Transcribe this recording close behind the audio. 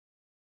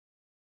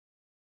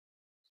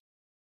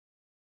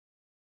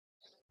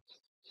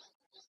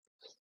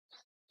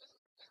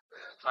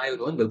Hi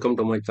everyone, welcome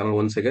to my channel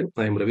once again.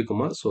 I am Ravi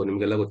Kumar. So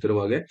ನಿಮಗೆಲ್ಲ ಗೊತ್ತಿರುವ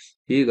ಹಾಗೆ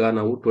ಈಗ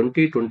ನಾವು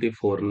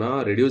 2024ನ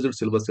ರಿಡ್ಯೂಸ್ಡ್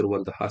ಸಿಲೆಬಸ್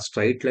ಇರುವಂತಹ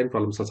ಸ್ಟ್ರೈಟ್ ಲೈನ್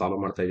ಪ್ರಾಬ್ಲಮ್ಸ್ ಸಾಲ್ವ್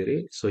ಮಾಡ್ತಾ ಇದ್ದೀರಿ.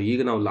 ಸೊ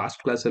ಈಗ ನಾವು ಲಾಸ್ಟ್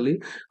ಕ್ಲಾಸ್ ಅಲ್ಲಿ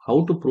how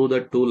to prove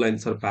that two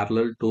lines are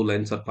parallel, two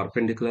lines are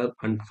perpendicular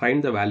and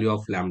find the value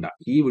of lambda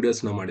ಈ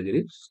ವಿಡಿಯೋಸ್ ನ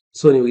ಮಾಡಿದಿರಿ.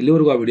 ಸೊ ನೀವು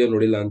ಇಲ್ಲಿವರೆಗೂ ಆ ವಿಡಿಯೋ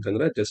ನೋಡಿಲ್ಲ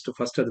ಅಂತಂದ್ರೆ ಜಸ್ಟ್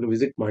ಫಸ್ಟ್ ಅದನ್ನ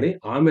ವಿಸಿಟ್ ಮಾಡಿ,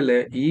 ಆಮೇಲೆ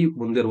ಈ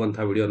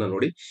ಮುಂದಿರುವಂತಹ ವಿಡಿಯೋನ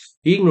ನೋಡಿ.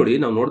 ಈಗ ನೋಡಿ,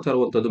 ನಾವು ನೋಡ್ತಾ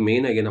ಇರುವಂತದ್ದು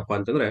ಮೇನ್ ಆಗಿ ಏನಪ್ಪಾ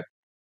ಅಂತಂದ್ರೆ,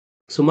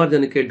 ಸುಮಾರು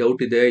ಜನಕ್ಕೆ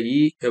ಡೌಟ್ ಇದೆ, ಈ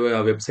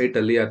ವೆಬ್ಸೈಟ್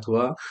ಅಲ್ಲಿ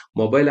ಅಥವಾ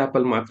ಮೊಬೈಲ್ ಆಪ್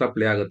ಅಲ್ಲಿ ಮಾತ್ರ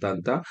ಪ್ಲೇ ಆಗುತ್ತಾ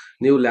ಅಂತ.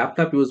 ನೀವು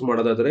ಲ್ಯಾಪ್ಟಾಪ್ ಯೂಸ್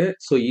ಮಾಡೋದಾದ್ರೆ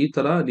ಸೊ ಈ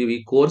ತರ ನೀವು ಈ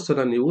ಕೋರ್ಸ್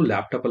ಅನ್ನ ನೀವು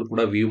ಲ್ಯಾಪ್ಟಾಪ್ ಅಲ್ಲಿ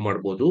ಕೂಡ ವ್ಯೂ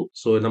ಮಾಡಬಹುದು.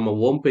 ಸೊ ನಮ್ಮ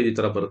ಹೋಮ್ ಪೇಜ್ ಈ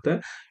ತರ ಬರುತ್ತೆ.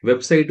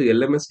 ವೆಬ್ಸೈಟ್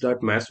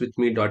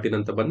lms.mathswithme.in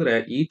ಅಂತ ಬಂದ್ರೆ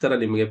ಈ ತರ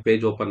ನಿಮಗೆ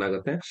ಪೇಜ್ ಓಪನ್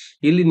ಆಗುತ್ತೆ.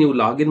 ಇಲ್ಲಿ ನೀವು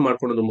ಲಾಗಿನ್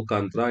ಮಾಡ್ಕೊಳ್ಳೋದ್ರ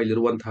ಮುಖಾಂತರ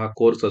ಇಲ್ಲಿರುವಂತಹ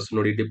ಕೋರ್ಸಸ್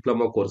ನೋಡಿ,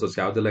 ಡಿಪ್ಲೊಮಾ ಕೋರ್ಸಸ್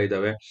ಯಾವ್ದೆಲ್ಲ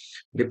ಇದಾವೆ.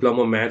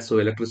 Diploma maths,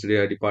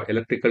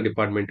 electrical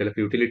department,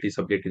 utility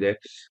subject ಇದೆ.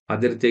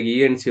 ಅದೇ ರೀತಿಯಾಗಿ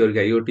ಇಎನ್ಸಿ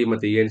ಅವರಿಗೆ ಐಒಟಿ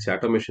ಮತ್ತೆ ಇಎನ್ಸಿ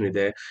ಆಟೋಮೇಶನ್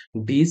ಇದೆ.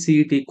 ಡಿಸಿಇಟಿ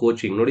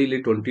ಕೋಚಿಂಗ್ ನೋಡಿ, ಇಲ್ಲಿ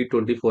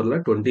 2024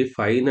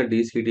 25 ನ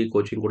ಡಿಸಿಇಟಿ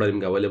ಕೋಚಿಂಗ್ ಕೂಡ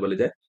ನಿಮ್ಗೆ ಅವೈಲೇಬಲ್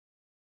ಇದೆ.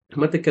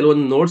 ಮತ್ತೆ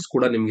ಕೆಲವೊಂದು ನೋಟ್ಸ್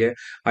ಕೂಡ ನಿಮ್ಗೆ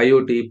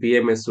IoT,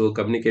 PMS,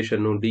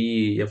 communication, DE,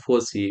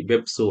 FOC,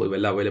 webs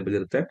ಇವೆಲ್ಲ ಅವೈಲೇಬಲ್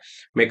ಇರುತ್ತೆ.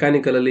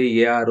 ಮೆಕ್ಯಾನಿಕಲ್ ಅಲ್ಲಿ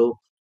AR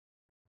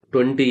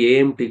 20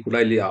 AMT ಕೂಡ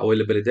ಇಲ್ಲಿ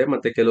ಅವೈಲೇಬಲ್ ಇದೆ.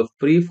 ಮತ್ತೆ ಕೆಲವು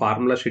ಫ್ರೀ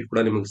ಫಾರ್ಮುಲಾ ಶೀಟ್ ಕೂಡ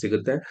ನಿಮಗೆ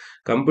ಸಿಗುತ್ತೆ.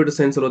 ಕಂಪ್ಯೂಟರ್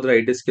ಸೈನ್ಸ್ ಹೋದ್ರೆ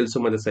IT ಸ್ಕಿಲ್ಸ್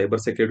ಮತ್ತೆ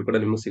ಸೈಬರ್ ಸೆಕ್ಯೂರಿಟಿ ಕೂಡ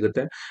ನಿಮಗೆ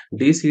ಸಿಗುತ್ತೆ.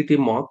 DCT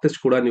ಮಾಕ್ ಟೆಸ್ಟ್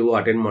ಕೂಡ ನೀವು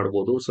ಅಟೆಂಡ್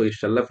ಮಾಡಬಹುದು. ಸೊ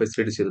ಇಷ್ಟೆಲ್ಲ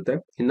ಫೆಸಿಲಿಟೀಸ್ ಇರುತ್ತೆ.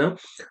 ಇನ್ನ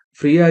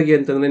ಫ್ರೀ ಆಗಿ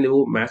ಅಂತಂದ್ರೆ ನೀವು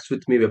ಮ್ಯಾಥ್ಸ್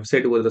ವಿತ್ ಮೀ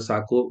ವೆಬ್ಸೈಟ್ ಹೋದ್ರೆ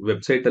ಸಾಕು.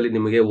 ವೆಬ್ಸೈಟ್ ಅಲ್ಲಿ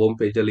ನಿಮಗೆ ಹೋಮ್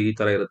ಪೇಜ್ ಅಲ್ಲಿ ಈ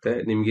ತರ ಇರುತ್ತೆ.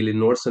 ನಿಮ್ಗೆ ಇಲ್ಲಿ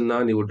ನೋಟ್ಸ್ ಅನ್ನ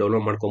ನೀವು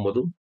ಡೌನ್ಲೋಡ್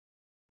ಮಾಡ್ಕೊಬಹುದು.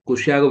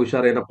 ಖುಷಿಯಾಗೋ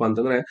ವಿಚಾರ ಏನಪ್ಪಾ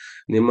ಅಂತಂದ್ರೆ,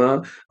 ನಿಮ್ಮ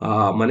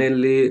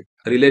ಮನೆಯಲ್ಲಿ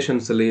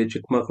ರಿಲೇಷನ್ಸ್ ಅಲ್ಲಿ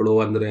ಚಿಕ್ಕ ಮಕ್ಕಳು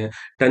ಅಂದ್ರೆ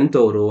 10th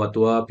ಅವರು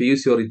ಅಥವಾ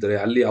PUC ಅವರು ಇದ್ದಾರೆ,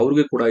 ಅಲ್ಲಿ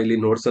ಅವ್ರಿಗೆ ಕೂಡ ಇಲ್ಲಿ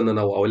ನೋಟ್ಸ್ ಅನ್ನ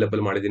ನಾವು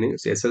ಅವೈಲೇಬಲ್ ಮಾಡಿದೀನಿ.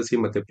 SLC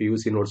ಮತ್ತೆ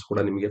PUC ನೋಟ್ಸ್ ಕೂಡ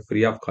ನಿಮಗೆ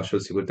ಫ್ರೀ ಆಫ್ ಕಾಸ್ಟ್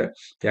ಅಲ್ಲಿ ಸಿಗುತ್ತೆ.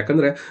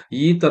 ಯಾಕಂದ್ರೆ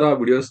ಈ ತರ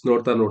ವಿಡಿಯೋಸ್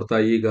ನೋಡ್ತಾ ನೋಡ್ತಾ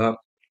ಈಗ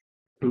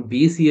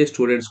BCA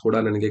ಸ್ಟೂಡೆಂಟ್ಸ್ ಕೂಡ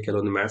ನನಗೆ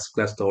ಕೆಲವೊಂದು ಮ್ಯಾಥ್ಸ್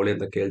ಕ್ಲಾಸ್ ತಗೊಳ್ಳಿ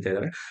ಅಂತ ಕೇಳ್ತಾ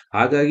ಇದ್ದಾರೆ.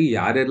 ಹಾಗಾಗಿ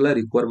ಯಾರೆಲ್ಲ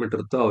ರಿಕ್ವೈರ್ಮೆಂಟ್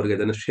ಇರುತ್ತೋ ಅವ್ರಿಗೆ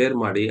ಅದನ್ನ ಶೇರ್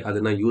ಮಾಡಿ,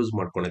 ಅದನ್ನ ಯೂಸ್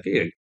ಮಾಡ್ಕೊಳಕ್ಕೆ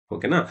ಹೇಳಿ.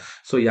 ಓಕೆನಾ?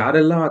 ಸೊ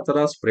ಯಾರೆಲ್ಲ ಆ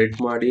ತರ ಸ್ಪ್ರೆಡ್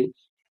ಮಾಡಿ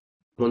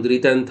ಒಂದು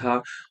ರೀತಿಯಾದಂತಹ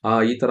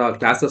ಈ ತರ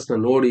ಕ್ಲಾಸಸ್ ನ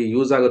ನೋಡಿ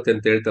ಯೂಸ್ ಆಗುತ್ತೆ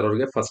ಅಂತ ಹೇಳ್ತಾರೆ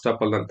ಅವ್ರಿಗೆ ಫಸ್ಟ್ ಆಫ್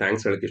ಆಲ್ ನಾನು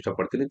ಥ್ಯಾಂಕ್ಸ್ ಹೇಳಕ್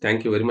ಇಷ್ಟಪಡ್ತೀನಿ.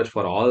 Thank you very much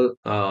for all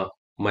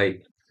my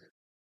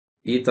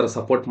ಈ ತರ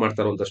ಸಪೋರ್ಟ್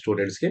ಮಾಡ್ತಾ ಇರುವಂತ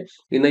ಸ್ಟೂಡೆಂಟ್ಸ್ಗೆ.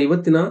 ಇನ್ನು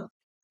ಇವತ್ತಿನ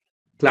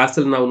ಕ್ಲಾಸ್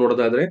ಅಲ್ಲಿ ನಾವು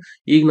ನೋಡೋದಾದ್ರೆ,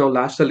 ಈಗ ನಾವು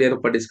ಲಾಸ್ಟ್ ಅಲ್ಲಿ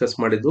ಏನಪ್ಪಾ ಡಿಸ್ಕಸ್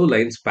ಮಾಡಿದ್ದು,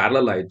 ಲೈನ್ಸ್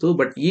ಪ್ಯಾರಲಲ್ ಆಯ್ತು.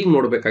 ಬಟ್ ಈಗ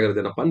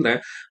ನೋಡ್ಬೇಕಾಗಿರೋದು ಏನಪ್ಪಾ ಅಂದ್ರೆ,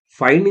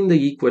 finding the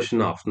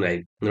equation of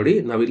line. ನೋಡಿ,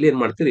 ನಾವ್ ಇಲ್ಲಿ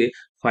ಏನ್ ಮಾಡ್ತೀರಿ,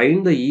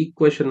 find the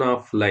equation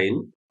of line,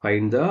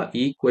 find the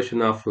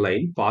equation of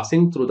line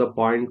passing through the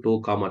point 2,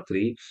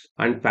 3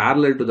 and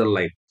parallel to the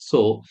line. So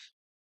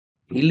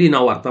ಇಲ್ಲಿ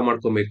ನಾವು ಅರ್ಥ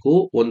ಮಾಡ್ಕೊಬೇಕು,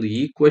 ಒಂದು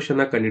ಈಕ್ವೇಶನ್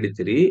ನ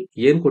ಕಂಡುಹಿಡಿತೀರಿ,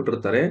 ಏನ್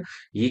ಕೊಟ್ಟಿರ್ತಾರೆ,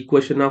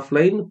 equation of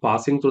line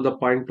passing through the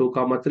point 2,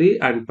 3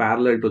 and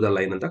parallel to the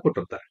line ಅಂತ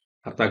ಕೊಟ್ಟಿರ್ತಾರೆ.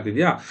 ಅರ್ಥ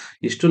ಆಗ್ತಿದ್ಯಾ?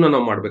 ಇಷ್ಟನ್ನ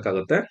ನಾವು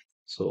ಮಾಡ್ಬೇಕಾಗತ್ತೆ.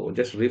 So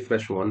just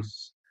refresh once.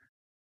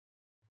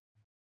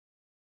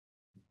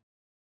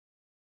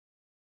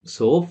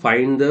 So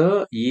find the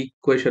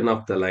equation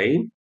of the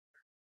line,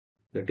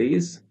 that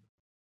is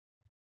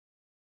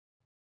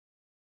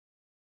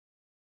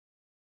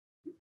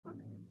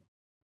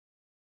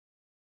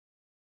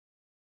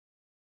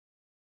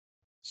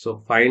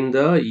find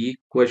the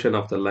equation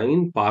of the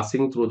line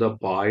passing through the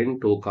point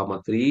 2,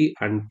 3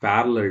 and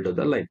parallel to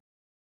the line.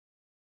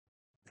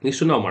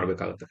 ಇಷ್ಟು ನಾವು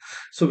ಮಾಡ್ಬೇಕಾಗುತ್ತೆ.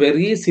 So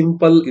very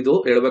simple ಇದು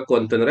ಹೇಳ್ಬೇಕು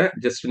ಅಂತಂದ್ರೆ,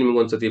 just ನಿಮ್ಗೆ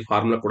ಒಂದ್ಸತಿ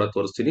formula ಕೂಡ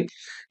ತೋರಿಸ್ತೀನಿ.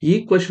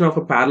 ಈಕ್ವೇಶನ್ ಆಫ್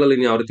ಪ್ಯಾರಲಲ್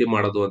ಯಾವ ರೀತಿ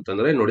ಮಾಡೋದು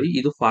ಅಂತಂದ್ರೆ, ನೋಡಿ,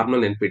 ಇದು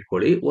ಫಾರ್ಮುಲಾ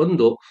ನೆನ್ಪಿಟ್ಕೊಳ್ಳಿ.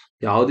 ಒಂದು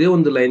ಯಾವುದೇ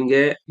ಒಂದು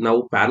ಲೈನ್ಗೆ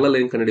ನಾವು ಪ್ಯಾರಲಲ್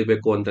ಲೈನ್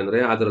ಕಂಡುಹಿಡಿಬೇಕು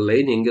ಅಂತಂದ್ರೆ ಅದರ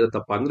ಲೈನ್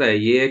ಹೆಂಗಿರುತ್ತಪ್ಪ ಅಂದ್ರೆ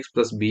AX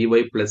 +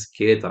 BY +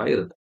 K ತರ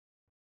ಇರುತ್ತೆ.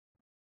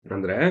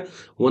 ಅಂದ್ರೆ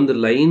ಒಂದು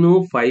ಲೈನು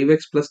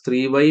 5x +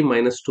 3y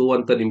 - 2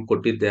 ಅಂತ ನಿಮ್ಗೆ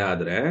ಕೊಟ್ಟಿದ್ದೆ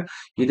ಆದ್ರೆ,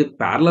 ಇದು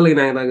ಪ್ಯಾರಲಲ್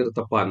ಲೈನ್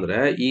ಏನಾಗಿರುತ್ತಪ್ಪ ಅಂದ್ರೆ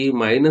ಈ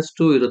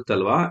 -2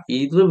 ಇರುತ್ತಲ್ವಾ,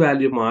 ಇದ್ರ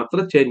ವ್ಯಾಲ್ಯೂ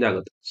ಮಾತ್ರ ಚೇಂಜ್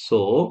ಆಗುತ್ತೆ. ಸೊ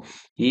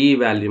ಈ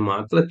ವ್ಯಾಲ್ಯೂ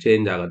ಮಾತ್ರ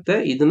ಚೇಂಜ್ ಆಗುತ್ತೆ.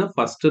 ಇದನ್ನ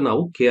ಫಸ್ಟ್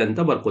ನಾವು K ಅಂತ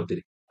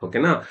ಬರ್ಕೋತೀವಿ.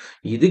 ಓಕೆನಾ?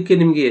 ಇದಕ್ಕೆ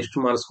ನಿಮ್ಗೆ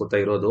ಎಷ್ಟು ಮಾರ್ಕ್ಸ್ ಕೊಡ್ತಾ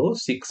ಇರೋದು,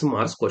 6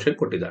 ಮಾರ್ಕ್ಸ್ ಕ್ವಶನ್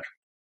ಕೊಟ್ಟಿದ್ದಾರೆ.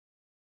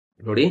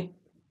 ನೋಡಿ,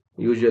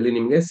 ಯೂಶುವಲಿ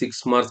ನಿಮ್ಗೆ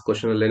 6 ಮಾರ್ಕ್ಸ್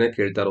ಕ್ವಶನ್ ಅಲ್ಲೇನೆ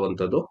ಕೇಳ್ತಾ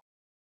ಇರುವಂತದ್ದು.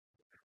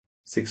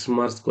 6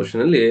 ಮಾರ್ಕ್ಸ್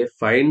ಕ್ವಶನ್ ಅಲ್ಲಿ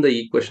find the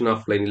equation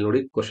of line. ಇಲ್ಲಿ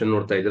ನೋಡಿ, ಕ್ವಶನ್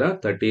ನೋಡ್ತಾ ಇದ್ದೀರಾ,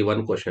 31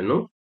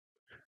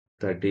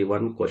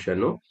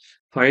 question.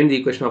 Find the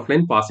equation of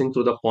line passing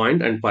through the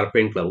point and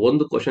perpendicular.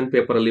 ಒಂದು ಕ್ವಶನ್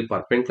ಪೇಪರ್ ಅಲ್ಲಿ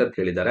ಪರ್ಪೆಂಡಿಕ್ಯುಲರ್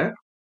ಕೇಳಿದ್ದಾರೆ,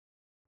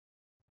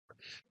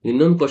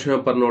 ಇನ್ನೊಂದು ಕ್ವಶನ್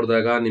ಪೇಪರ್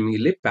ನೋಡಿದಾಗ ನಿಮ್ಗೆ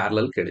ಇಲ್ಲಿ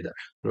ಪ್ಯಾರಲಲ್ ಕೇಳಿದ್ದಾರೆ.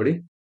 ನೋಡಿ,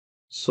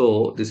 so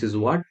this is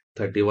what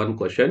 31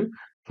 question.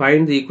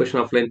 Find the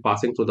equation of line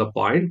passing through the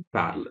point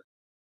parallel.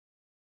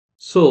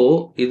 So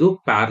ಇದು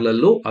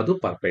ಪ್ಯಾರಲಲ್, ಅದು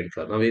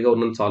ಪರ್ಪೆಂಡಿಕ್ಯುಲರ್. ನಾವೀಗ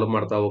ಒಂದೊಂದು ಸಾಲ್ವ್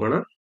ಮಾಡ್ತಾ ಹೋಗೋಣ.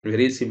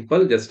 ವೆರಿ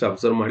ಸಿಂಪಲ್, ಜಸ್ಟ್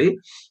ಅಬ್ಸರ್ವ್ ಮಾಡಿ.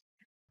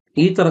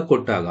 ಈ ತರ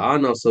ಕೊಟ್ಟಾಗ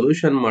ನಾವು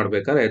ಸೊಲ್ಯೂಷನ್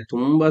ಮಾಡ್ಬೇಕಾದ್ರೆ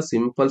ತುಂಬಾ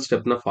ಸಿಂಪಲ್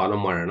ಸ್ಟೆಪ್ ನ ಫಾಲೋ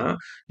ಮಾಡೋಣ.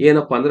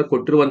 ಏನಪ್ಪಾ ಅಂದ್ರೆ,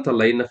 ಕೊಟ್ಟಿರುವಂತ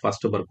ಲೈನ್ ನ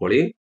ಫಸ್ಟ್ ಬರ್ಕೊಳ್ಳಿ.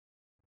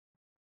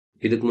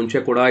 ಇದಕ್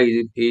ಮುಂಚೆ ಕೂಡ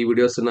ಈ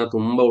ವಿಡಿಯೋಸ್ ನ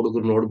ತುಂಬಾ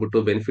ಹುಡುಗರು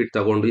ನೋಡ್ಬಿಟ್ಟು ಬೆನಿಫಿಟ್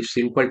ತಗೊಂಡು ಇಷ್ಟು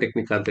ಸಿಂಪಲ್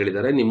ಟೆಕ್ನಿಕ್ ಅಂತ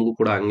ಹೇಳಿದ್ದಾರೆ. ನಿಮಗೂ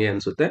ಕೂಡ ಹಂಗೆ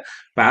ಅನ್ಸುತ್ತೆ.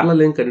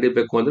 ಪ್ಯಾರಲಲ್ ಲೈನ್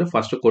ಕಂಡಿಡ್ಬೇಕು ಅಂದ್ರೆ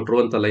ಫಸ್ಟ್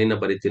ಕೊಟ್ಟಿರುವಂತ ಲೈನ್ ನ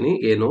ಬರಿತೀನಿ.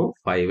 ಏನು,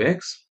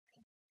 5x -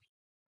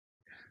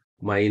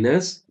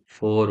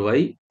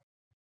 4y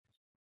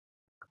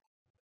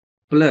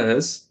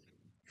 +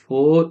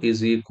 4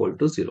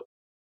 = 0.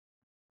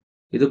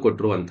 ಇದು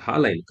ಕೊಟ್ಟಿರುವಂತಹ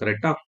ಲೈನ್,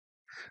 ಕರೆಕ್ಟಾ?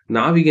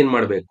 ನಾವೀಗ ಏನ್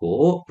ಮಾಡ್ಬೇಕು,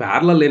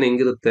 ಪ್ಯಾರಲಲ್ ಏನ್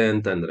ಹೆಂಗಿರುತ್ತೆ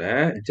ಅಂತಂದ್ರೆ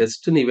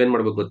ಜಸ್ಟ್ ನೀವೇನ್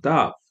ಮಾಡ್ಬೇಕು ಗೊತ್ತಾ,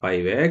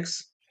 5x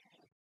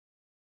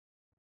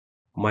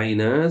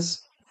minus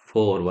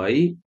 4y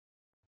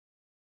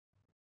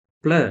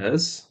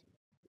plus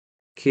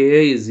k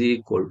is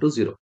equal to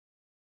 0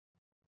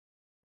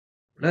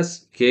 plus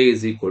k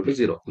is equal to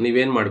 0.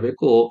 ನೀವೇನ್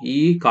ಮಾಡ್ಬೇಕು, ಈ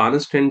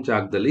ಕಾನ್ಸ್ಟೆಂಟ್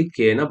ಜಾಗದಲ್ಲಿ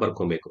k ನ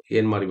ಬರ್ಕೊಬೇಕು.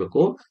 ಏನ್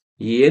ಮಾಡ್ಬೇಕು,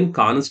 ಏನ್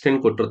ಕಾನ್ಸ್ಟೆಂಟ್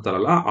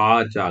ಕೊಟ್ಟಿರ್ತಾರಲ್ಲ ಆ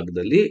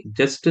ಜಾಗದಲ್ಲಿ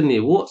ಜಸ್ಟ್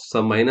ನೀವು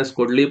ಮೈನಸ್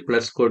ಕೊಡ್ಲಿ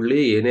ಪ್ಲಸ್ ಕೊಡ್ಲಿ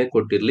ಏನೇ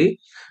ಕೊಟ್ಟಿರ್ಲಿ,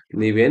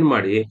 ನೀವೇನ್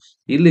ಮಾಡಿ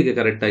ಇಲ್ಲಿಗೆ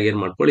ಕರೆಕ್ಟ್ ಆಗಿ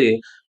ಏನ್ ಮಾಡ್ಕೊಳ್ಳಿ,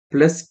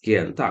 ಪ್ಲಸ್ ಕೆ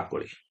ಅಂತ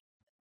ಹಾಕೊಳ್ಳಿ.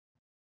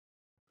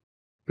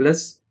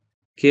 Plus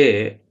K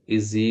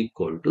is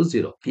equal to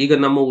 0. ಈಗ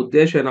ನಮ್ಮ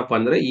ಉದ್ದೇಶ ಏನಪ್ಪಾ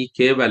ಅಂದ್ರೆ ಈ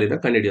ಕೆ ವ್ಯಾಲ್ಯೂನ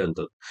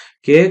ಕಂಡುಹಿಡಿಯುವಂಥದ್ದು.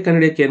 ಕೆ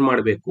ಕಂಡುಹಿಡಿಯಕ್ಕೆ ಏನ್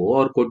ಮಾಡ್ಬೇಕು,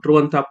 ಅವ್ರು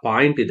ಕೊಟ್ಟಿರುವಂತಹ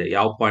ಪಾಯಿಂಟ್ ಇದೆ.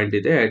 ಯಾವ ಪಾಯಿಂಟ್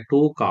ಇದೆ,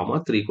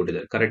 2,3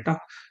 ಕೊಟ್ಟಿದ್ದಾರೆ, ಕರೆಕ್ಟಾ?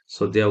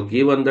 So they have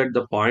given that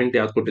the point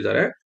ಯಾವ್ದು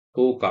ಕೊಟ್ಟಿದ್ದಾರೆ,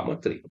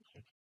 2,3.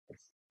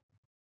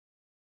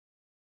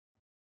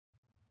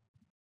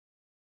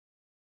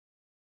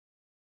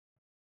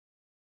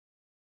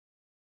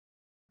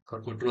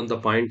 ಕೊಟ್ಟಿರುವಂತ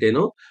ಪಾಯಿಂಟ್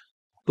ಏನು,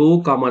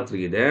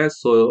 2,3 ಇದೆ.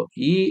 ಸೊ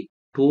ಈ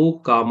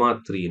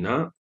 2,3 ನ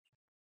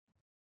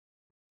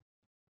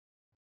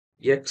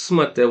ಎಕ್ಸ್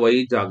ಮತ್ತೆ ವೈ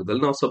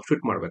ಜಾಗದಲ್ಲಿ ನಾವು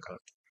ಸಬ್ಸ್ಟಿಟ್ಯೂಟ್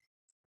ಮಾಡ್ಬೇಕಾಗುತ್ತೆ.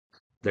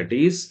 ದಟ್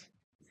ಈಸ್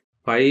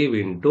 5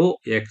 ಇಂಟು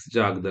ಎಕ್ಸ್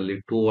ಜಾಗದಲ್ಲಿ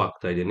 2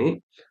 ಹಾಕ್ತಾ ಇದ್ದೀನಿ,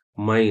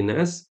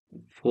 ಮೈನಸ್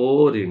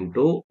 4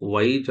 ಇಂಟು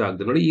ವೈ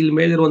ಜಾಗದಲ್ಲಿ, ನೋಡಿ ಇಲ್ಲಿ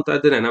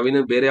ಮೇಲಿರುವಂತಹದ್ದೇನೆ,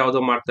 ನಾವಿನ್ನು ಬೇರೆ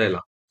ಯಾವುದೋ ಮಾಡ್ತಾ ಇಲ್ಲ.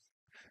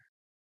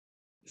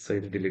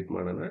 ಸೈಡ್ ಡಿಲೀಟ್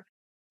ಮಾಡೋಣ.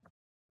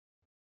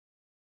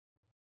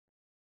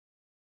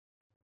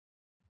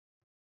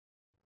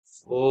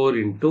 4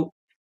 into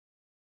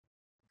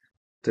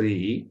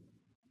 3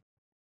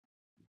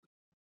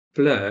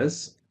 plus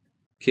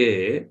K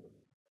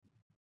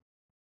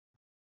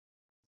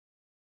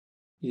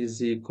is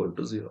equal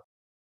to 0.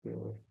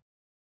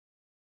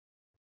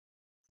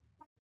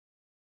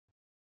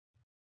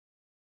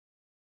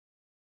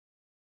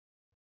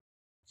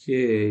 k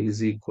is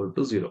equal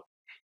to 0.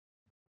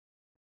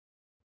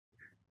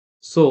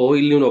 So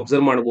ಇಲ್ಲಿ ನೀವು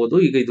ಅಬ್ಸರ್ವ್ ಮಾಡಬಹುದು.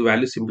 ಈಗ ಇದು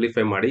ವ್ಯಾಲ್ಯೂ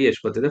ಸಿಂಪ್ಲಿಫೈ ಮಾಡಿ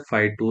ಎಷ್ಟು ಬರ್ತಿದೆ,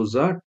 5 2s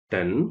are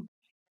 10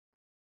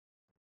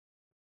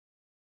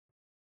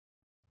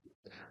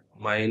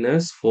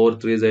 ಮೈನಸ್ 4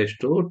 3s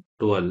ಎಷ್ಟು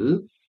 12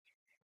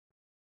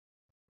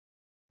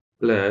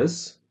 plus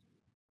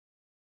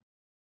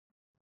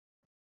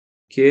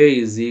k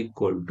is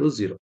equal to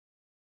 0.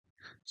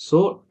 So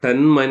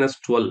 10 minus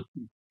 12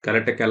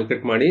 correct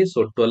calculate ಮಾಡಿ. ಸೊ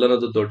 12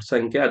 ಅನ್ನೋದು ದೊಡ್ಡ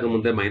ಸಂಖ್ಯೆ, ಅದ್ರ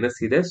ಮುಂದೆ ಮೈನಸ್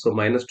ಇದೆ. ಸೊ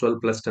ಮೈನಸ್ 12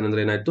 ಪ್ಲಸ್ 10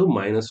 ಅಂದ್ರೆ ಏನಾಯ್ತು,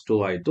 ಮೈನಸ್ 2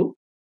 ಆಯ್ತು.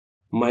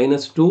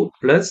 Minus 2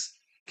 plus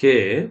K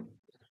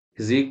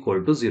is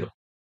equal to 0.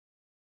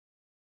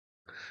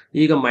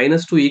 ಈಗ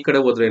ಮೈನಸ್ 2 ಈ ಕಡೆ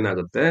ಹೋದ್ರೆ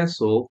ಏನಾಗುತ್ತೆ,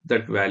 so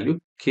that value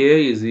K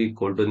is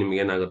equal to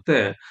ನಿಮ್ಗೆ ಏನಾಗುತ್ತೆ,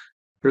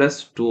 ಪ್ಲಸ್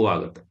 2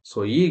 ಆಗುತ್ತೆ. ಸೊ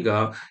ಈಗ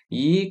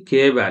ಈ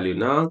ಕೆ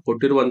ವ್ಯಾಲ್ಯೂನ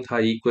ಕೊಟ್ಟಿರುವಂತಹ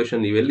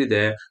ಈಕ್ವೇಶನ್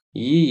ಇವೆಲ್ಲಿದೆ,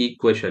 ಈ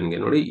ಈಕ್ವೇಶನ್ಗೆ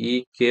ನೋಡಿ, ಈ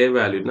ಕೆ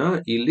ವ್ಯಾಲ್ಯೂನ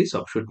ಇಲ್ಲಿ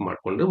ಸಬ್ಸ್ಟಿಟ್ಯೂಟ್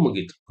ಮಾಡ್ಕೊಂಡು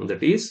ಮುಗೀತು.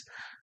 That is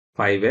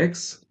 5x.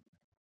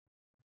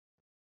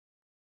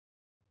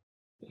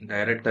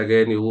 ಡೈರೆಕ್ಟ್ ಆಗಿ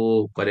ನೀವು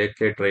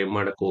ಬರೆಯಕ್ಕೆ ಟ್ರೈ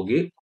ಮಾಡಕ್ ಹೋಗಿ.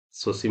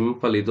 ಸೊ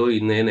ಸಿಂಪಲ್ ಇದು,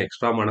 ಇನ್ನೇನು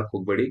ಎಕ್ಸ್ಟ್ರಾ ಮಾಡಕ್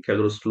ಹೋಗ್ಬೇಡಿ.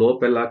 ಕೆಲವರು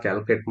ಸ್ಲೋಪ್ ಎಲ್ಲ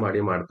ಕ್ಯಾಲ್ಕುಲೇಟ್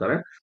ಮಾಡಿ ಮಾಡ್ತಾರೆ,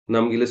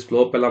 ನಮ್ಗೆ ಇಲ್ಲಿ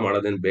ಸ್ಲೋಪ್ ಎಲ್ಲ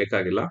ಮಾಡೋದೇನು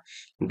ಬೇಕಾಗಿಲ್ಲ,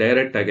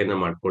 ಡೈರೆಕ್ಟ್ ಆಗೇನೆ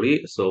ಮಾಡ್ಕೊಳ್ಳಿ.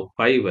 So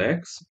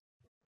 5x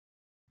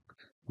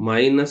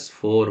minus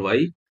 4y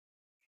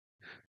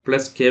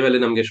plus K value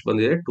ನಮ್ಗೆ ಎಷ್ಟು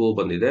ಬಂದಿದೆ, 2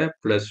 ಬಂದಿದೆ,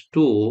 plus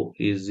 2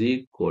 is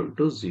equal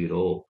to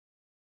 0.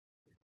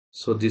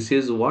 So this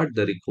is what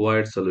the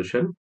required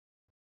solution.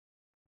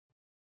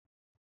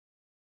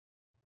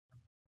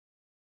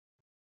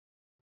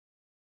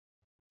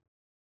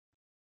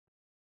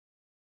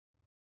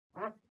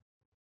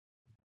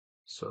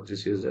 So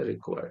this is the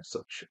required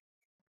solution.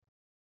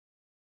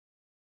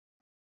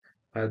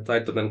 ಅರ್ಥ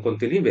ಆಯ್ತು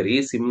ಅನ್ಕೊಂತೀನಿ. ವೆರಿ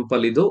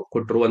ಸಿಂಪಲ್ ಇದು.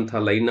 ಕೊಟ್ಟಿರುವಂತಹ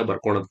ಲೈನ್ ನ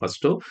ಬರ್ಕೊಳೋದು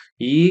ಫಸ್ಟ್.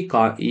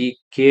 ಈ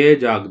ಕೆ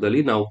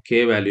ಜಾಗದಲ್ಲಿ ನಾವು ಕೆ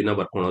ವ್ಯಾಲ್ಯೂನ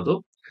ಬರ್ಕೊಳೋದು.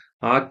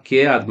 ಆ ಕೆ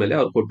ಆದ್ಮೇಲೆ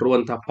ಅವ್ರು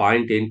ಕೊಟ್ಟಿರುವಂತಹ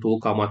ಪಾಯಿಂಟ್ ಏನ್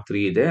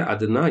 2,3 ಇದೆ,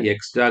 ಅದನ್ನ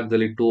ಎಕ್ಸ್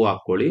ಜಾಗದಲ್ಲಿ 2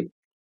 ಹಾಕೊಳ್ಳಿ,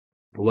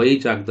 ವೈ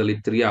ಜಾಗದಲ್ಲಿ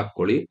 3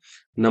 ಹಾಕೊಳ್ಳಿ,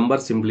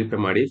 ನಂಬರ್ ಸಿಂಪ್ಲಿಫೈ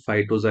ಮಾಡಿ.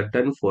 5 2s are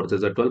 10 4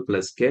 3s are 12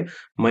 plus K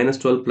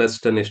minus 12 plus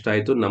 10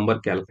 ಎಷ್ಟಾಯ್ತು,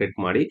 ನಂಬರ್ ಕ್ಯಾಲ್ಕುಲೇಟ್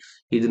ಮಾಡಿ.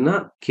 ಇದನ್ನ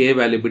ಕೆ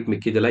ವ್ಯಾಲ್ಯೂ ಬಿಟ್ಟು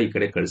ಮಿಕ್ಕಿದೆಲ್ಲ ಈ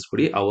ಕಡೆ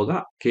ಕಳಿಸ್ಬಿಡಿ.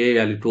 ಅವಾಗ ಕೆ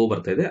ವ್ಯಾಲ್ಯೂ 2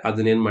 ಬರ್ತಾ ಇದೆ,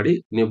 ಅದನ್ನೇನ್ ಮಾಡಿ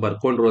ನೀವು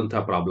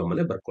ಬರ್ಕೊಂಡಿರುವಂತಹ ಪ್ರಾಬ್ಲಮ್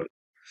ಅಲ್ಲೇ ಬರ್ಕೊಳ್ಳಿ.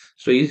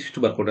 ಸೊ ಇಷ್ಟು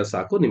ಬರ್ಕೊಂಡ್ರೆ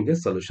ಸಾಕು, ನಿಮ್ಗೆ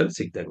ಸೊಲ್ಯೂಷನ್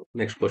ಸಿಗ್ತದೆ.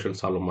 ನೆಕ್ಸ್ಟ್ ಕ್ವಶನ್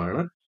ಸಾಲ್ವ್ ಮಾಡೋಣ.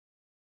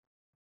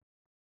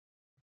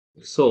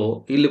 ಸೊ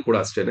ಇಲ್ಲಿ ಕೂಡ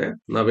ಅಷ್ಟೇನೆ,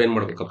 ನಾವೇನ್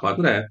ಮಾಡ್ಬೇಕಪ್ಪ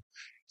ಅಂದ್ರೆ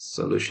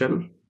ಸೊಲ್ಯೂಷನ್.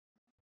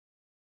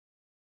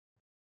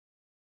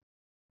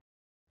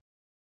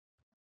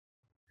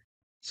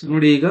 ಸೊ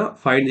ನೋಡಿ, ಈಗ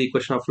find the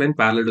equation of line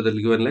parallel to the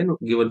given line.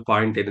 Given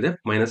point ಏನಿದೆ,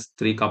 ಮೈನಸ್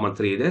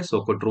 3,3 ಇದೆ. So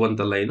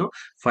ಕೊಟ್ಟಿರುವಂತ line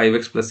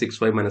 5x plus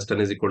 6y minus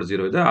 10 is equal to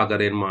 0 ಇದೆ.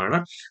 ಹಾಗಾದ್ರೆ ಏನ್ ಮಾಡೋಣ,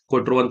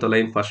 ಕೊಟ್ಟಿರುವಂತ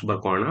line first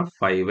ಬರ್ಕೋಣ.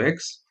 5x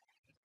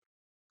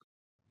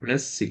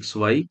plus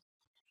 6y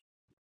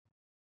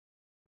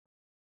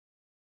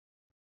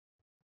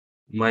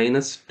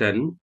minus 10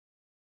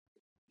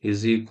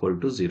 is equal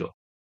to 0.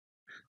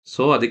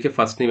 So ಅದಕ್ಕೆ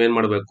first ನೀವೇನ್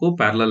ಮಾಡಬೇಕು,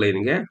 parallel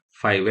ಲೈನ್ಗೆ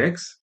 5x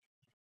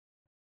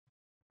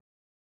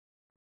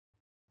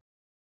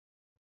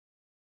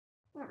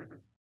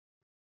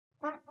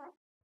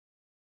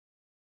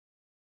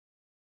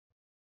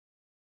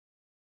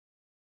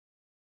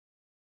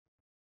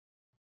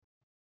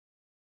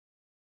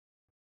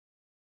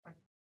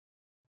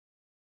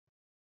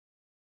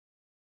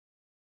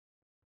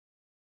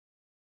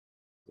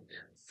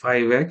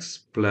 5x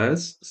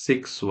plus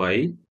 6y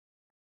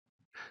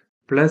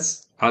plus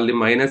ಅಲ್ಲಿ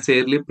ಮೈನಸ್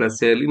ಇರಲಿ ಪ್ಲಸ್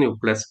ಇರಲಿ ನೀವು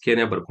ಪ್ಲಸ್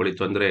ಕೆನೆ ಬರ್ಕೊಳ್ಳಿ,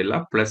 ತೊಂದರೆ ಇಲ್ಲ.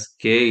 Plus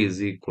K is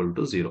equal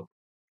to 0.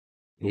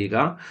 ಈಗ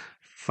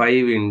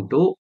 5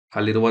 ಇಂಟು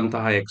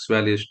ಅಲ್ಲಿರುವಂತಹ ಎಕ್ಸ್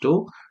ವ್ಯಾಲ್ಯೂ ಎಷ್ಟು,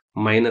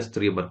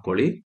 -3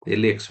 ಬರ್ಕೊಳ್ಳಿ.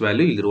 ಎಲ್ಲಿ ಎಕ್ಸ್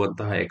ವ್ಯಾಲ್ಯೂ,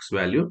 ಇಲ್ಲಿರುವಂತಹ X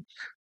value.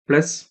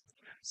 Plus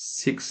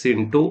 6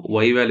 into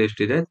Y value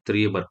ಎಷ್ಟಿದೆ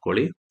 3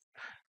 ಬರ್ಕೊಳ್ಳಿ.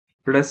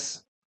 Plus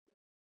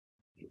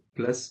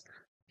plus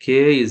K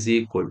is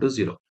equal to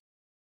 0.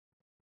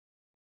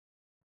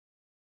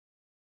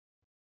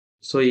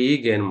 So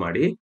ಈಗ ಏನ್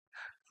ಮಾಡಿ,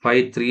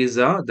 5 3s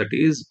that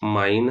is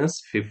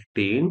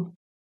 -15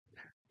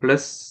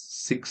 plus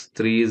 6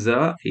 3s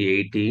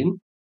 18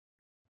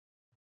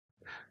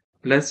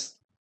 plus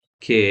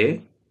k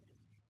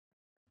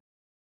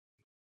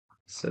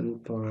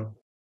ಸ್ವಲ್ಪ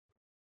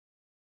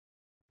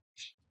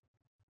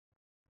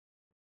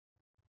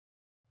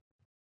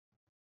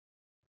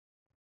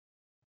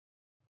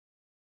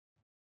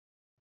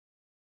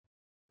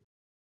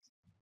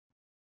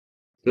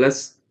plus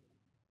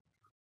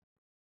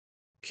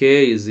k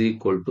is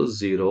equal to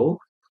 0.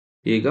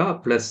 ಈಗ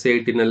ಪ್ಲಸ್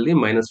 18 ಅಲ್ಲಿ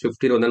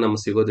 -15 ಹೋದ್ರೆ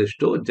ನಮ್ಗೆ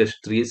ಸಿಗೋದೆಷ್ಟು, ಜಸ್ಟ್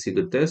 3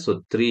 ಸಿಗುತ್ತೆ. So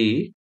 3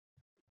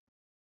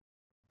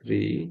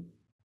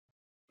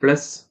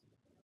 plus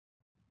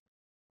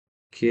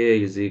k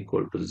is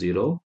equal to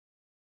 0.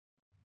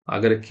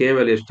 ಹಾಗಾದ್ರೆ k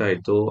ವ್ಯಾಲ್ಯೂ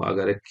ಎಷ್ಟಾಯ್ತು,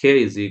 ಹಾಗಾದ್ರೆ k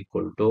is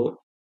equal to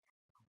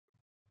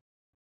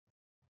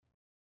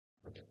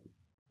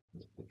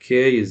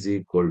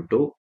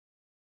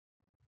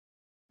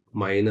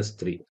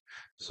 -3.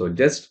 So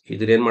just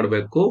ಇದನ್ನೇನ್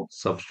ಮಾಡಬೇಕು,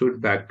 substitute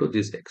back to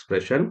this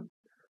expression.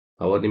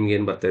 ಅವಾಗ ನಿಮ್ಗೆ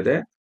ಏನ್ ಬರ್ತಾ ಇದೆ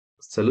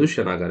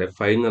ಸೊಲ್ಯೂಷನ್. ಹಾಗಾದ್ರೆ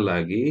ಫೈನಲ್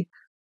ಆಗಿ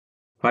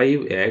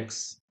 5x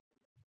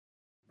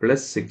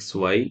plus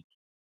 6y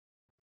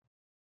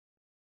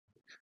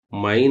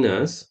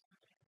minus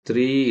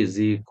 3 is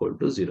equal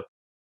to 0.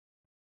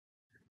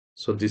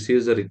 So this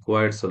is the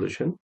required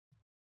solution.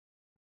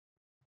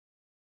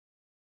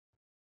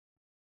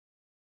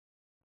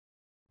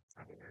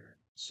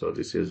 So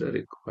this is the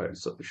required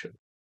solution.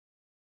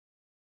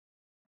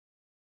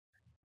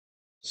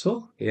 So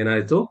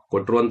ಏನಾಯ್ತು,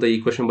 ಕೊಟ್ಟಿರುವಂತ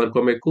equation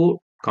ಬರ್ಕೊಬೇಕು.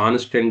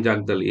 ಕಾನ್ಸ್ಟೆಂಟ್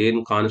ಜಾಗದಲ್ಲಿ ಏನು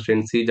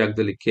ಕಾನ್ಸ್ಟೆಂಟ್ ಸಿ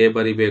ಜಾಗದಲ್ಲಿ ಕೆ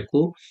ಬರಿಬೇಕು.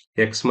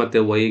 ಎಕ್ಸ್ ಮತ್ತೆ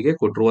ವೈ ಗೆ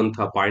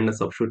ಕೊಟ್ಟಿರುವಂತಹ ಪಾಯಿಂಟ್ ನ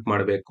ಸಬ್ಸ್ಟಿಟ್ಯೂಟ್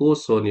ಮಾಡಬೇಕು.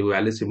 ಸೊ ನೀವು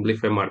ವ್ಯಾಲ್ಯೂ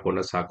ಸಿಂಪ್ಲಿಫೈ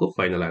ಮಾಡ್ಕೊಂಡ್ರೆ ಸಾಕು,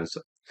 ಫೈನಲ್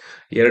ಆನ್ಸರ್.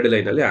 2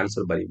 ಲೈನ್ ಅಲ್ಲಿ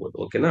ಆನ್ಸರ್ ಬರೀಬಹುದು.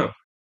 ಓಕೆನಾ?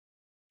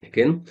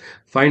 Again,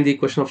 find the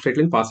equation of straight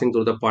line passing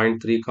through the point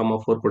 3,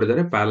 4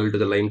 ಕೊಟ್ಟಿದ್ದಾರೆ, parallel to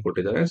the line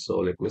ಕೊಟ್ಟಿದ್ದಾರೆ. So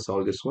let me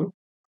solve this one.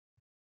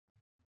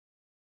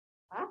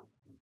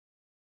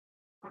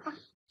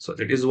 So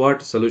that is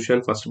what solution.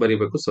 First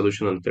ಬರೀಬೇಕು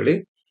solution ಅಂತೇಳಿ.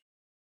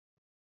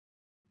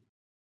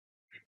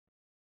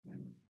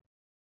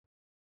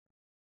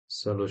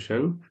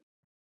 Solution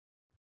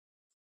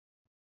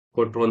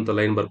ಕೊಟ್ಟಿರುವಂತ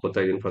line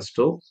ಬರ್ಕೋತಾ ಇದೀನಿ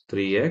first.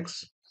 3x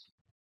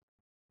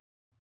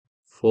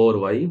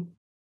 4y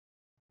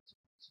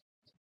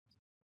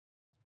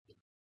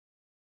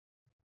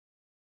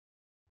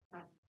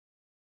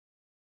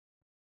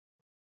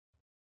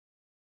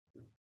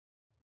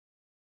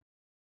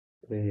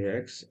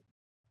x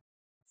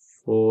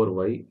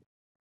 4y.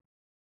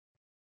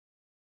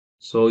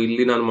 So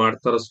ಇಲ್ಲಿ ನಾನು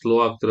ಮಾಡ್ತಾರ slow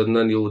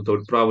ಆಗ್ತಿರೋದ್ರಿಂದ ನೀವು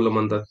ದೊಡ್ಡ ಪ್ರಾಬ್ಲಮ್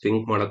ಅಂತ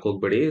ಥಿಂಕ್ ಮಾಡಕ್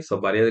ಹೋಗ್ಬೇಡಿ. ಸೊ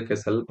ಬರೆಯೋದಕ್ಕೆ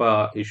ಸ್ವಲ್ಪ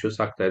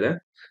ಇಶ್ಯೂಸ್ ಆಗ್ತಾ ಇದೆ.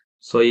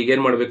 ಸೊ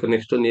ಈಗೇನ್ ಮಾಡ್ಬೇಕು,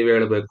 ನೆಕ್ಸ್ಟ್ ನೀವೇ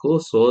ಹೇಳ್ಬೇಕು.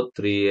 So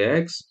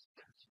 3x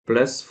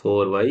plus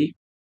 4y.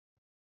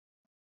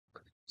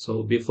 So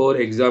before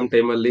exam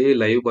time ಅಲ್ಲಿ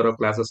ಲೈವ್ ಬರೋ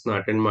ಕ್ಲಾಸಸ್ ನ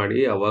ಅಟೆಂಡ್ ಮಾಡಿ.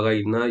 ಅವಾಗ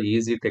ಇನ್ನ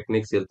ಈಸಿ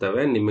ಟೆಕ್ನಿಕ್ಸ್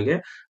ಇರ್ತವೆ ನಿಮಗೆ.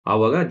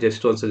 ಅವಾಗ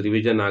ಜಸ್ಟ್ ಒಂದ್ಸತಿ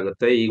ರಿವಿಷನ್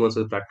ಆಗುತ್ತೆ. ಈಗ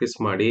ಒಂದ್ಸತಿ ಪ್ರಾಕ್ಟೀಸ್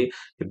ಮಾಡಿ.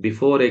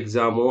 Before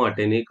exam at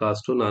any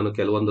cost ನಾನು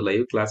ಕೆಲವೊಂದು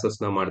ಲೈವ್ ಕ್ಲಾಸಸ್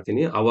ನ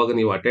ಮಾಡ್ತೀನಿ. ಅವಾಗ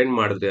ನೀವು ಅಟೆಂಡ್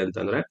ಮಾಡಿದ್ರಿ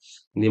ಅಂತಂದ್ರೆ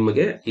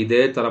ನಿಮಗೆ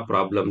ಇದೇ ತರ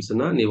ಪ್ರಾಬ್ಲಮ್ಸ್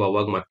ನ ನೀವು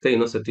ಅವಾಗ ಮತ್ತೆ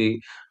ಇನ್ನೊಂದ್ಸತಿ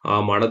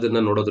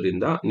ಮಾಡೋದನ್ನ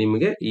ನೋಡೋದ್ರಿಂದ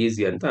ನಿಮಗೆ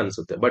ಈಸಿ ಅಂತ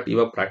ಅನ್ಸುತ್ತೆ. ಬಟ್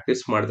ಇವಾಗ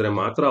ಪ್ರಾಕ್ಟೀಸ್ ಮಾಡಿದ್ರೆ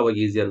ಮಾತ್ರ ಅವಾಗ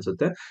ಈಸಿ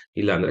ಅನ್ಸುತ್ತೆ,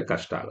 ಇಲ್ಲ ಅಂದ್ರೆ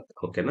ಕಷ್ಟ ಆಗುತ್ತೆ.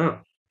 ಓಕೆನಾ?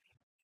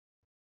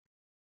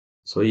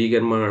 ಸೊ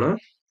ಈಗೇನ್ ಮಾಡೋಣ,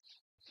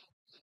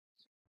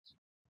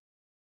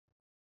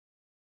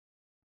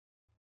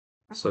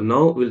 so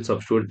now we'll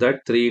substitute that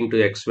 3 into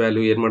x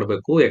value ಏನ್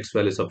ಮಾಡಬೇಕು, x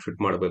value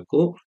substitute ಮಾಡಬೇಕು.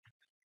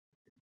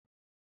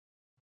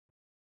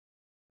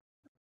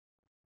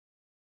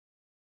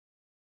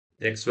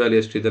 x value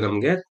ಎಷ್ಟಿದೆ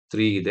ನಮಗೆ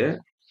 3 ಇದೆ.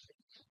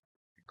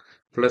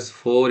 ಪ್ಲಸ್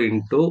 4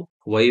 ಇಂಟು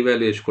y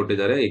ವ್ಯಾಲ್ಯೂ ಎಷ್ಟು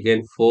ಕೊಟ್ಟಿದ್ದಾರೆ,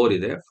 again 4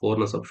 ಇದೆ. 4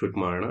 ನ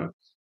ಸಬ್ಸ್ಟಿಟ್ಯೂಟ್ ಮಾಡೋಣ.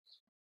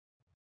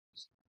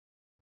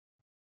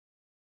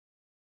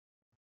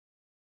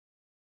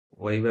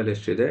 y ವ್ಯಾಲ್ಯೂ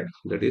ಎಷ್ಟಿದೆ,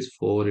 that is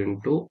 4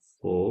 into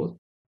 4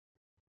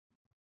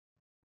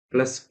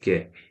 plus k.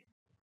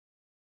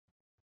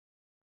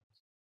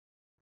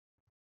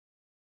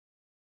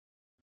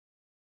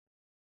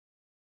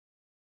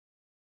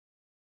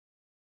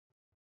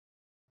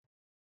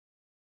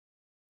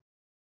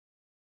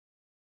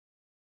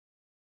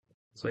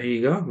 So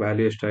ಈಗ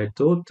ವ್ಯಾಲ್ಯೂ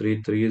ಎಷ್ಟಾಯ್ತು, 3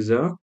 3s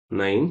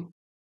 9.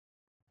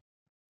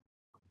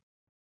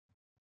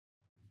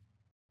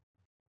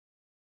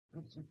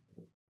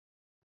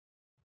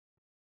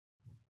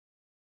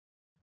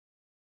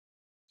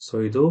 ಸೊ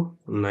ಇದು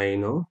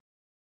 9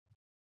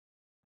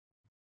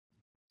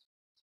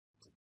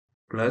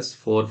 ಪ್ಲಸ್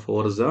 4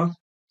 4s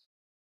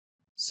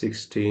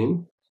 16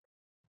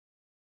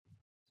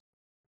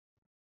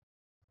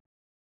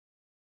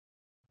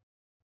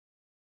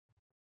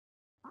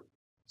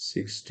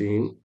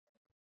 16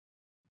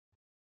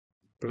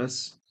 ಪ್ಲಸ್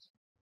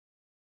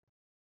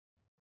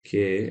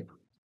ಕೆ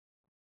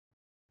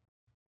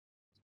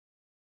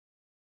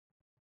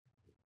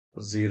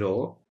 0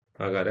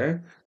 ಹಾಗಾದ್ರೆ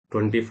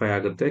 25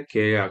 ಆಗುತ್ತೆ.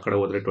 ಕೆ ಆ ಕಡೆ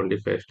ಹೋದ್ರೆ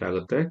 25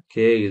 ಎಷ್ಟಾಗುತ್ತೆ?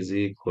 ಕೆ ಇಸ್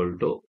ಈಕ್ವಲ್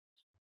ಟು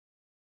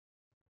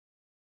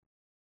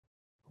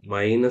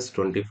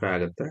 -25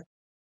 ಆಗುತ್ತೆ.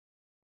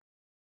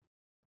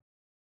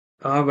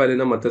 ಆ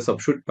ವ್ಯಾಲ್ಯೂನ ಮತ್ತೆ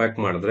ಸಬ್ಸ್ಟಿಟ್ಯೂಟ್ ಬ್ಯಾಕ್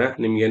ಮಾಡಿದ್ರೆ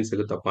ನಿಮ್ಗೆ ಏನ್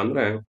ಸಿಗುತ್ತಪ್ಪ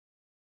ಅಂದ್ರೆ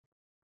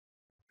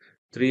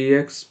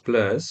 3x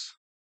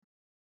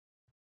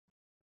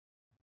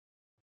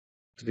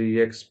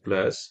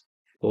plus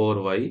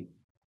 4y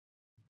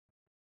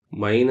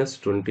minus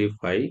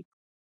 25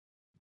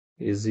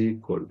 is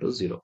equal to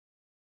 0.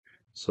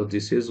 So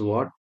this is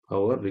what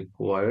our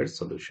required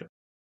solution.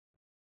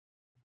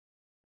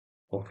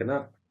 ಓಕೆನಾ?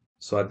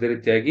 ಸೊ ಅದೇ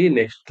ರೀತಿಯಾಗಿ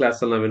ನೆಕ್ಸ್ಟ್ ಕ್ಲಾಸ್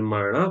ಅಲ್ಲಿ ನಾವೇನ್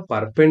ಮಾಡೋಣ,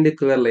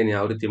 ಪರ್ಪೆಂಡಿಕ್ಯುಲರ್ ಲೈನ್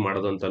ಯಾವ ರೀತಿ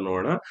ಮಾಡೋದು ಅಂತ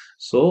ನೋಡೋಣ.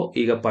 ಸೊ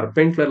ಈಗ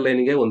ಪರ್ಪೆಂಡಿಕ್ಯುಲರ್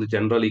ಲೈನ್ ಗೆ ಒಂದು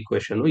ಜನರಲ್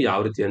ಈಕ್ವೇಶನ್ ಯಾವ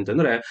ರೀತಿ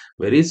ಅಂತಂದ್ರೆ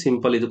ವೆರಿ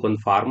ಸಿಂಪಲ್.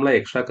 ಇದಕ್ಕೊಂದು ಫಾರ್ಮುಲಾ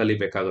ಎಕ್ಸ್ಟ್ರಾ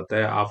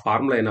ಕಲಿಬೇಕಾಗುತ್ತೆ. ಆ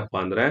ಫಾರ್ಮುಲಾ ಏನಪ್ಪಾ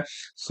ಅಂದ್ರೆ,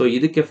 ಸೊ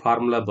ಇದಕ್ಕೆ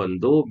ಫಾರ್ಮುಲಾ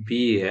ಬಂದು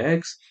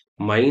bx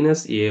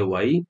minus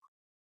ay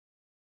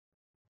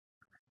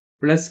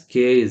plus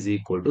K is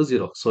equal to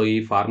 0. So ಈ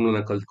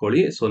ಫಾರ್ಮುಲಾನ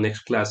ಕಲ್ತ್ಕೊಳ್ಳಿ. ಸೊ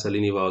ನೆಕ್ಸ್ಟ್ ಕ್ಲಾಸ್ ಅಲ್ಲಿ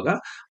ನೀವು ಅವಾಗ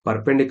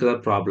ಪರ್ಪೆಂಡಿಕ್ಯುಲರ್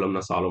ಪ್ರಾಬ್ಲಮ್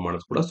ನ ಸಾಲ್ವ್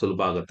ಮಾಡೋದು ಕೂಡ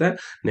ಸುಲಭ ಆಗುತ್ತೆ.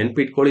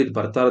 ನೆನ್ಪಿಟ್ಕೊಳ್ಳಿ, ಇದು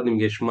ಬರ್ತಾ ಇರೋದು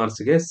ನಿಮ್ಗೆ ಎಷ್ಟು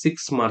ಮಾರ್ಕ್ಸ್ಗೆ?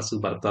 6 ಮಾರ್ಕ್ಸ್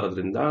ಬರ್ತಾ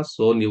ಇರೋದ್ರಿಂದ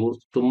ಸೊ ನೀವು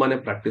ತುಂಬಾನೇ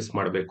ಪ್ರಾಕ್ಟೀಸ್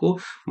ಮಾಡಬೇಕು.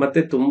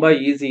 ಮತ್ತೆ ತುಂಬಾ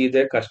ಈಸಿ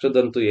ಇದೆ,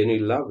 ಕಷ್ಟದಂತೂ ಏನು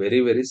ಇಲ್ಲ. ವೆರಿ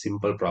ವೆರಿ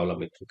ಸಿಂಪಲ್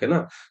ಪ್ರಾಬ್ಲಮ್ ಇತ್ತು. ಓಕೆನಾ?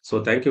 So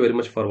thank you very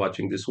much for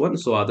watching this one.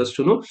 So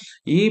ಆದಷ್ಟು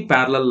ಈ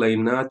ಪ್ಯಾರಲಲ್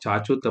ಲೈನ್ ನ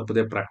ಚಾಚು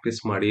ತಪ್ಪದೆ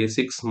ಪ್ರಾಕ್ಟೀಸ್ ಮಾಡಿ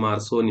 6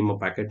 ಮಾರ್ಕ್ಸ್ ನಿಮ್ಮ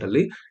ಪ್ಯಾಕೆಟ್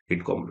ಅಲ್ಲಿ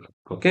ಇಟ್ಕೊಂಡ್ಬಿಡಿ.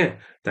 Okay,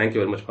 thank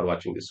you very much for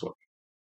watching this one.